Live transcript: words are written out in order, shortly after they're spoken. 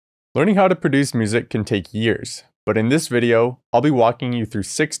Learning how to produce music can take years, but in this video, I'll be walking you through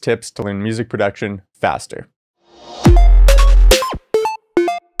 6 tips to learn music production faster.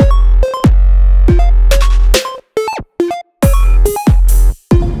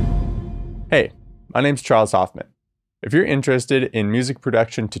 Hey, my name's Charles Hoffman. If you're interested in music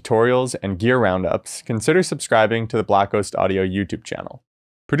production tutorials and gear roundups, consider subscribing to the Black Ghost Audio YouTube channel.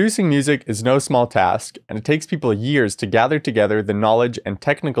 Producing music is no small task, and it takes people years to gather together the knowledge and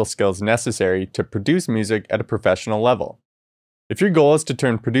technical skills necessary to produce music at a professional level. If your goal is to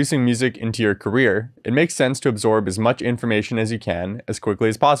turn producing music into your career, it makes sense to absorb as much information as you can as quickly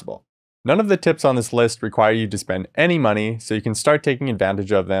as possible. None of the tips on this list require you to spend any money, so you can start taking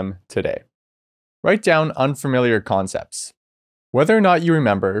advantage of them today. Write down unfamiliar concepts. Whether or not you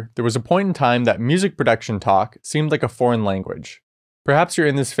remember, there was a point in time that music production talk seemed like a foreign language. Perhaps you're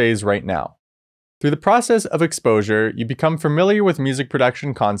in this phase right now. Through the process of exposure, you become familiar with music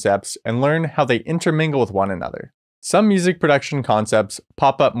production concepts and learn how they intermingle with one another. Some music production concepts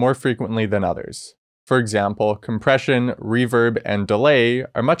pop up more frequently than others. For example, compression, reverb, and delay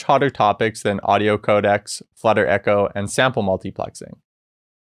are much hotter topics than audio codecs, flutter echo, and sample multiplexing.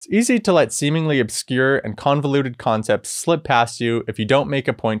 It's easy to let seemingly obscure and convoluted concepts slip past you if you don't make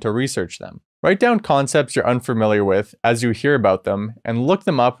a point to research them. Write down concepts you're unfamiliar with as you hear about them, and look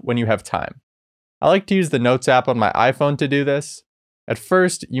them up when you have time. I like to use the Notes app on my iPhone to do this. At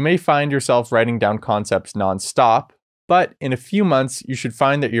first, you may find yourself writing down concepts non-stop, but in a few months, you should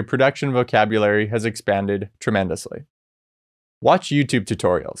find that your production vocabulary has expanded tremendously. Watch YouTube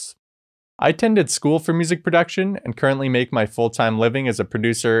tutorials. I attended school for music production and currently make my full-time living as a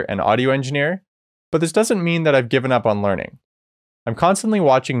producer and audio engineer, but this doesn't mean that I've given up on learning. I'm constantly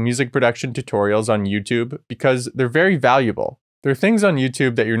watching music production tutorials on YouTube because they're very valuable. There are things on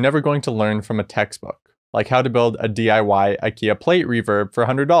YouTube that you're never going to learn from a textbook, like how to build a DIY IKEA plate reverb for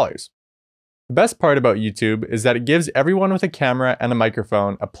 $100. The best part about YouTube is that it gives everyone with a camera and a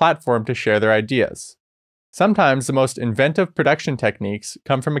microphone a platform to share their ideas. Sometimes the most inventive production techniques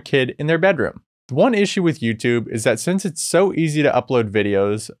come from a kid in their bedroom. The one issue with YouTube is that since it's so easy to upload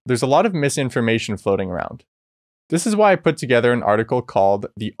videos, there's a lot of misinformation floating around. This is why I put together an article called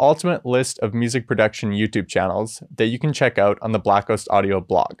The Ultimate List of Music Production YouTube Channels that you can check out on the Black Ghost Audio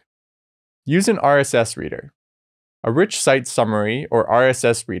blog. Use an RSS Reader. A rich site summary, or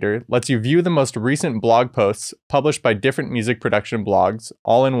RSS Reader, lets you view the most recent blog posts published by different music production blogs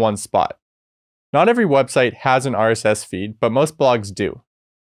all in one spot. Not every website has an RSS feed, but most blogs do.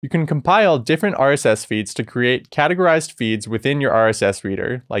 You can compile different RSS feeds to create categorized feeds within your RSS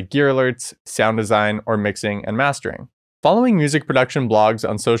reader, like gear alerts, sound design, or mixing and mastering. Following music production blogs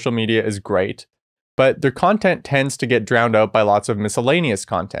on social media is great, but their content tends to get drowned out by lots of miscellaneous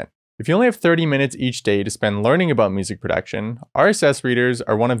content. If you only have 30 minutes each day to spend learning about music production, RSS readers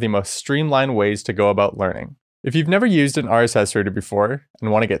are one of the most streamlined ways to go about learning. If you've never used an RSS reader before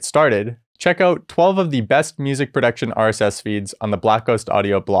and want to get started, check out 12 of the best music production RSS feeds on the Black Ghost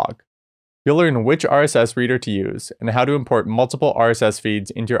Audio blog. You'll learn which RSS reader to use and how to import multiple RSS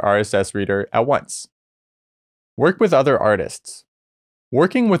feeds into your RSS reader at once. Work with other artists.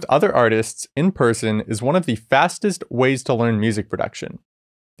 Working with other artists in person is one of the fastest ways to learn music production.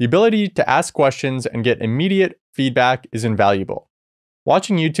 The ability to ask questions and get immediate feedback is invaluable.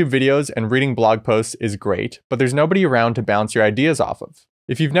 Watching YouTube videos and reading blog posts is great, but there's nobody around to bounce your ideas off of.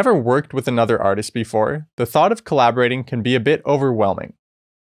 If you've never worked with another artist before, the thought of collaborating can be a bit overwhelming.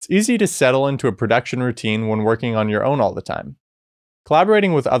 It's easy to settle into a production routine when working on your own all the time.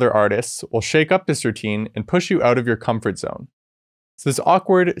 Collaborating with other artists will shake up this routine and push you out of your comfort zone. It's this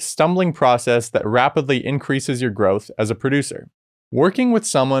awkward, stumbling process that rapidly increases your growth as a producer. Working with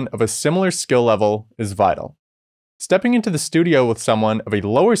someone of a similar skill level is vital. Stepping into the studio with someone of a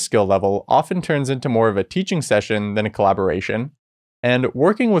lower skill level often turns into more of a teaching session than a collaboration, and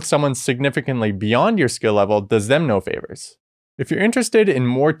working with someone significantly beyond your skill level does them no favors. If you're interested in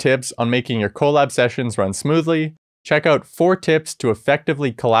more tips on making your collab sessions run smoothly, check out 4 tips to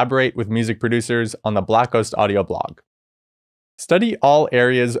effectively collaborate with music producers on the Black Ghost Audio blog. Study all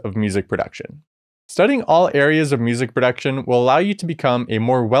areas of music production. Studying all areas of music production will allow you to become a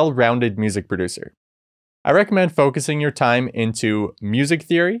more well-rounded music producer. I recommend focusing your time into music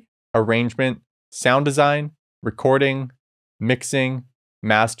theory, arrangement, sound design, recording, mixing,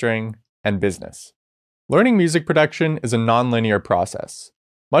 mastering, and business. Learning music production is a non-linear process.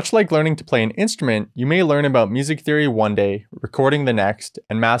 Much like learning to play an instrument, you may learn about music theory one day, recording the next,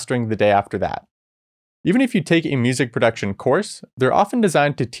 and mastering the day after that. Even if you take a music production course, they're often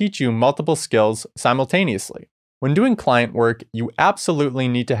designed to teach you multiple skills simultaneously. When doing client work, you absolutely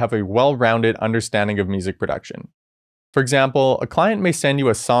need to have a well-rounded understanding of music production. For example, a client may send you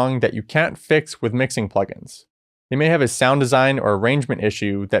a song that you can't fix with mixing plugins. They may have a sound design or arrangement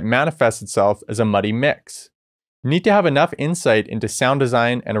issue that manifests itself as a muddy mix. You need to have enough insight into sound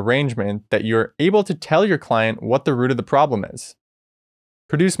design and arrangement that you're able to tell your client what the root of the problem is.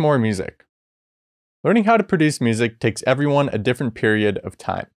 Produce more music. Learning how to produce music takes everyone a different period of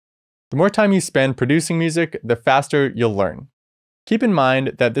time. The more time you spend producing music, the faster you'll learn. Keep in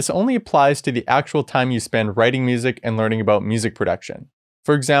mind that this only applies to the actual time you spend writing music and learning about music production.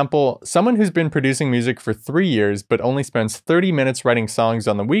 For example, someone who's been producing music for 3 years but only spends 30 minutes writing songs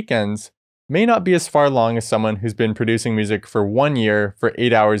on the weekends may not be as far along as someone who's been producing music for 1 year for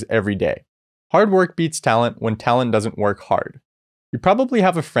 8 hours every day. Hard work beats talent when talent doesn't work hard. You probably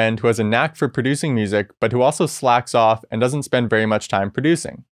have a friend who has a knack for producing music but who also slacks off and doesn't spend very much time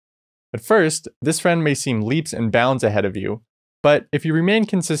producing. At first, this friend may seem leaps and bounds ahead of you, but if you remain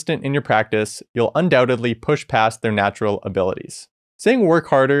consistent in your practice, you'll undoubtedly push past their natural abilities. Saying work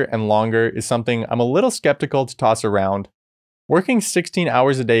harder and longer is something I'm a little skeptical to toss around. Working 16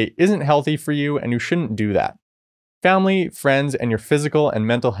 hours a day isn't healthy for you, and you shouldn't do that. Family, friends, and your physical and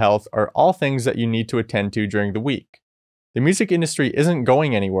mental health are all things that you need to attend to during the week. The music industry isn't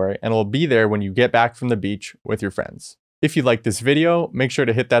going anywhere and will be there when you get back from the beach with your friends. If you like this video, make sure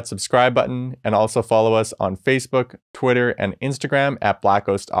to hit that subscribe button and also follow us on Facebook, Twitter, and Instagram at Black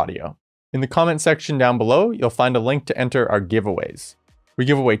Ghost Audio. In the comment section down below, you'll find a link to enter our giveaways. We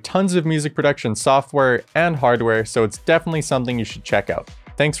give away tons of music production software and hardware, so it's definitely something you should check out.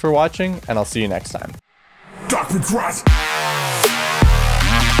 Thanks for watching, and I'll see you next time.